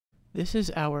This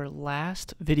is our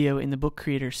last video in the Book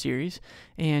Creator series,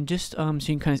 and just so you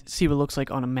can kind of see what it looks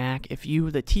like on a Mac. If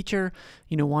you, the teacher,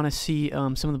 want to see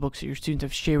some of the books that your students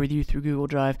have shared with you through Google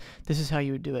Drive, this is how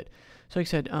you would do it. So like I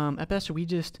said, at Bester, we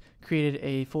just created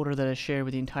a folder that I shared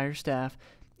with the entire staff,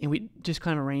 and we just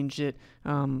kind of arranged it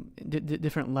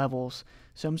different levels.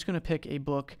 So I'm just going to pick a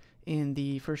book in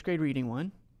the first grade reading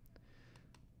one,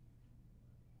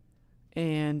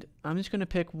 and I'm just going to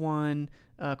pick one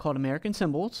called American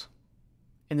Symbols.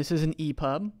 And this is an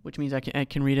EPUB, which means I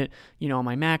can read it, on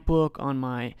my MacBook, on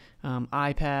my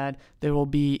iPad. There will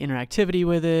be interactivity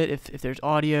with it. If there's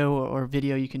audio or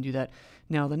video, you can do that.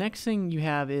 Now, the next thing you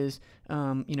have is,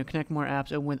 connect more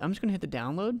apps. I'm just going to hit the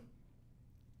download.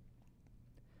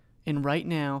 And right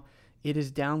now, it is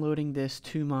downloading this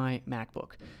to my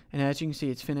MacBook. And as you can see,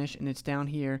 it's finished, and it's down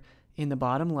here in the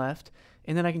bottom left.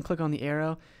 And then I can click on the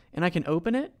arrow, and I can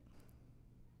open it.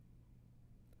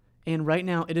 And right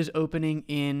now it is opening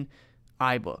in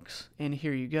iBooks. And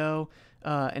here you go.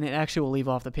 And it actually will leave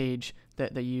off the page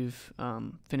that you've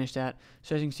finished at.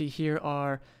 So as you can see,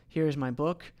 here's my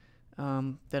book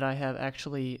that I have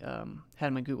actually had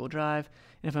in my Google Drive.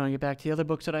 And if I want to get back to the other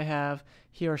books that I have,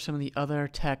 here are some of the other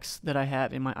texts that I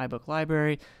have in my iBook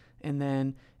library. And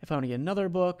then if I want to get another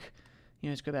book,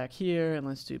 let's go back here and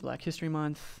let's do Black History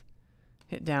Month.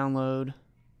 Hit download.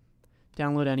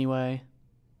 Download anyway.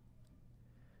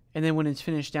 And then when it's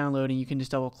finished downloading, you can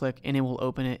just double click and it will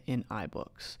open it in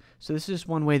iBooks. So this is just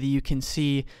one way that you can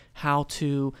see how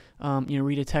to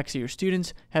read a text that your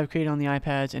students have created on the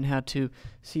iPads and how to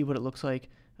see what it looks like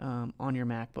on your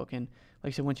MacBook. And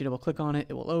like I said, once you double click on it,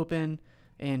 it will open.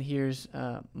 And here's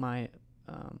my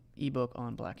ebook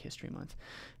on Black History Month.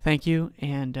 Thank you,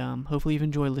 and hopefully you've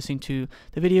enjoyed listening to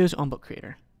the videos on Book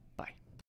Creator.